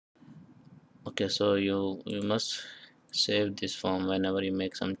Okay, so you must save this form whenever you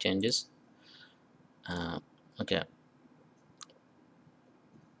make some changes. Okay,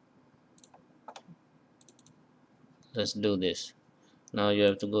 let's do this. Now you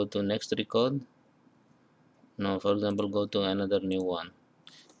have to go to next record. Now for example, go to another new one.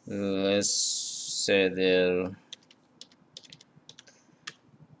 Let's say there,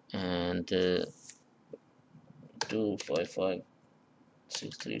 and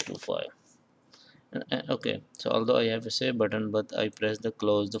 2556325. Okay, so although I have a save button, but I press the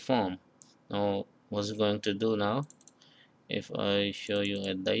close the form. Now what's it going to do now? If I show you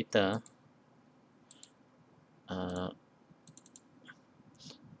a data, uh,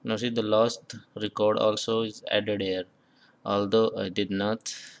 now see the last record also is added here, although I did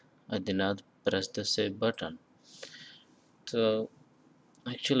not press the save button. So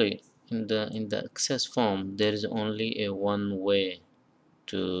actually in the access form there is only a one way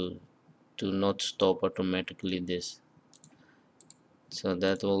to not stop automatically this, so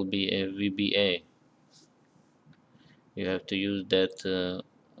that will be a VBA. You have to use that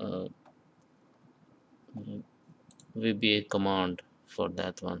VBA command for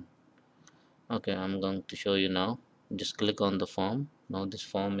that one. Okay, I'm going to show you now. Just click on the form. Now this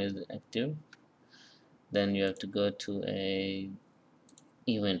form is active. Then you have to go to a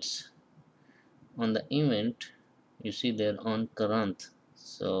events. On the event you see there on current,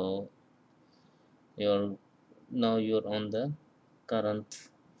 so you're you're on the current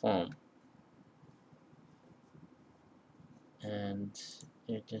form, and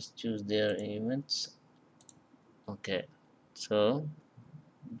you just choose their events. Okay, so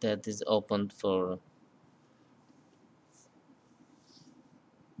that is opened for.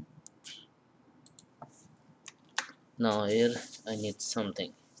 Now here I need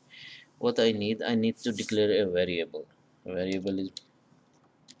something. What I need to declare a variable. A variable is,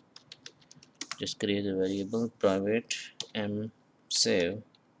 just create a variable private msave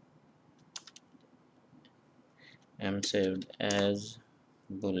msaved as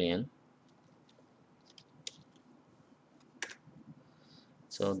boolean.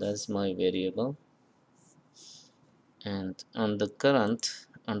 So that's my variable, and on the current,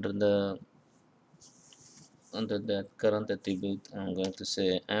 under that current attribute, I'm going to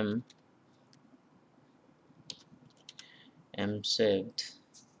say msaved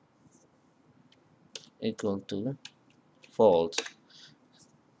equal to false.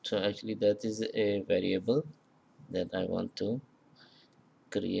 So actually that is a variable that I want to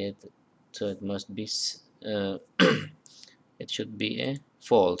create, so it must be it should be a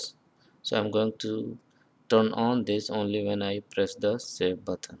false. So I'm going to turn on this only when I press the save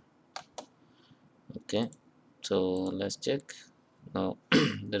button. Okay, so let's check. Now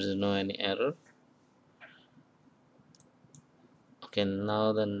there is no any error. Okay,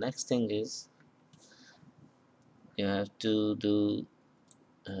 now the next thing is you have to do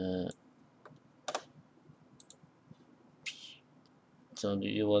so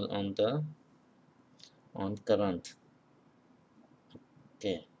you was on the on current.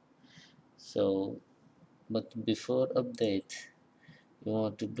 Okay, so but before update you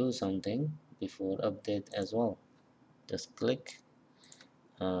want to do something before update as well. Just click,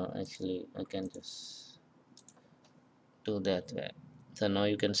 actually I can just do that way. So now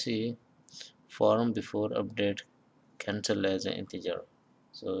you can see form before update cancel as an integer.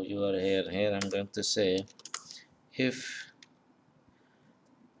 So you are here I'm going to say if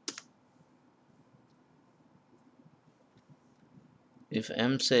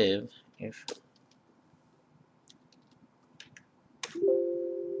msave if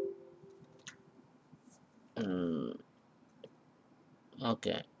um,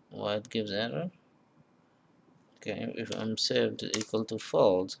 okay, why it gives error? Okay, if msaved is equal to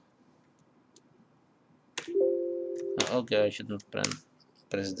false, okay, I shouldn't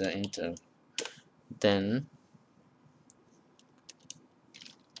press the enter, then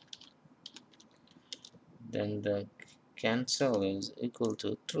the cancel is equal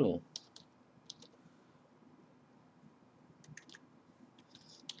to true.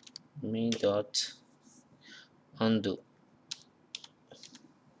 Me dot undo.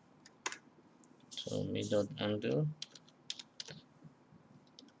 So me dot undo,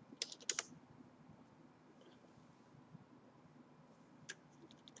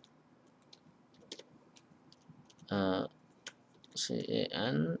 uh,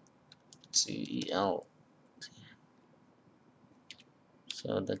 cancel.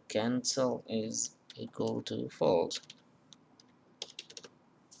 So the cancel is equal to false,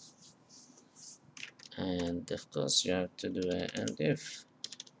 and of course you have to do an and if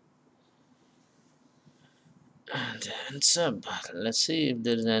and sub. Let's see if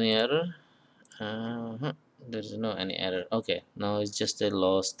there is any error. uh there is no any error. Okay, now it's just a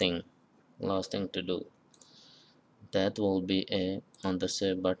last thing to do. That will be a on the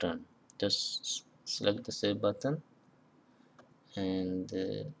save button. Just select the save button, and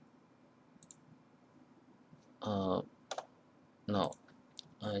no,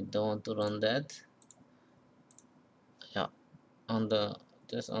 I don't want to run that. Yeah, on the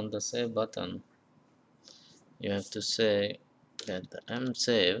just on the save button, you have to say that the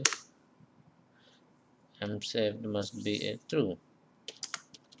msaved must be a true,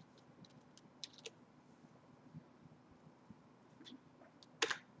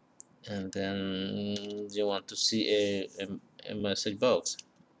 and then you want to see a message box.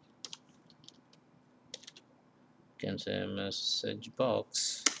 You can say message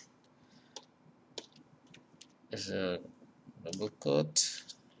box is a double quote,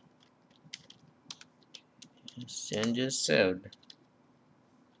 changes saved.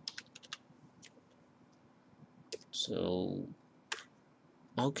 So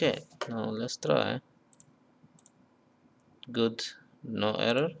okay, now let's try. Good, no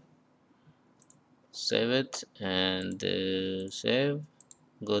error. Save it and save.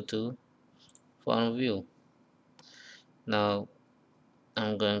 Go to form view. Now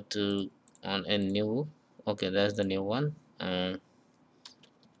I'm going to on a new. Okay, that's the new one.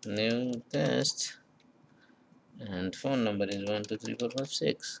 New test, and phone number is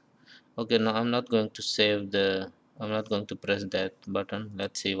 123456. Okay, now I'm not going to save the. I'm not going to press that button.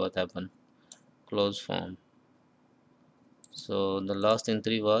 Let's see what happened. Close form. So the last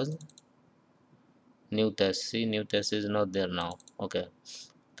entry was new test. See, new test is not there now. Okay,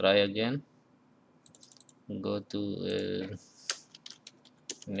 try again. Go to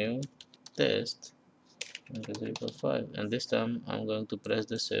new test 2345, and this time I'm going to press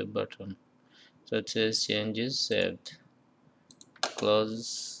the save button. So it says changes saved.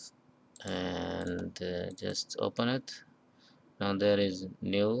 Close and just open it. Now there is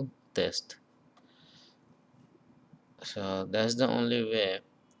new test. So that's the only way.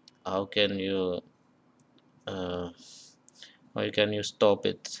 How can you uh, how can you stop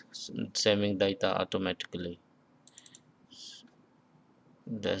it saving data automatically?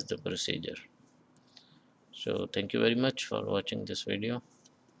 That's the procedure. So thank you very much for watching this video.